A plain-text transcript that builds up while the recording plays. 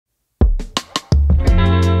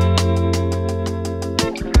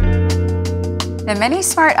The Mini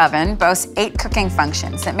Smart Oven boasts 8 cooking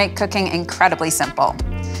functions that make cooking incredibly simple.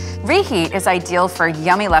 Reheat is ideal for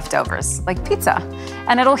yummy leftovers, like pizza,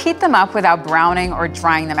 and it'll heat them up without browning or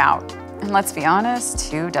drying them out. And let's be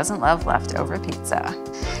honest, who doesn't love leftover pizza?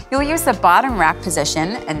 You'll use the bottom rack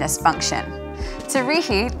position in this function. To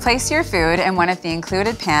reheat, place your food in one of the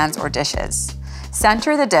included pans or dishes.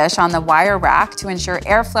 Center the dish on the wire rack to ensure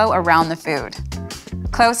airflow around the food.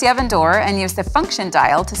 Close the oven door and use the function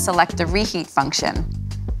dial to select the reheat function.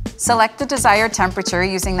 Select the desired temperature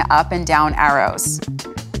using the up and down arrows.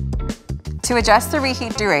 To adjust the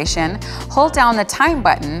reheat duration, hold down the time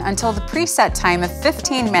button until the preset time of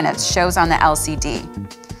 15 minutes shows on the LCD.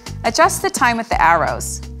 Adjust the time with the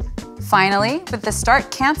arrows. Finally, with the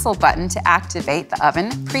Start Cancel button to activate the oven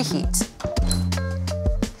preheat.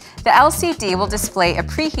 The LCD will display a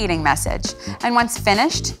preheating message, and once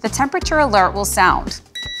finished, the temperature alert will sound.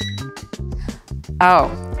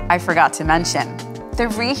 Oh, I forgot to mention.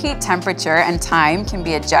 The reheat temperature and time can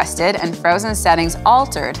be adjusted and frozen settings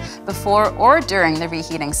altered before or during the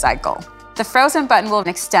reheating cycle. The frozen button will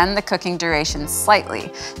extend the cooking duration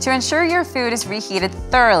slightly to ensure your food is reheated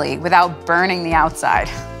thoroughly without burning the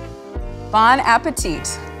outside. Bon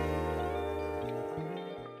appetit!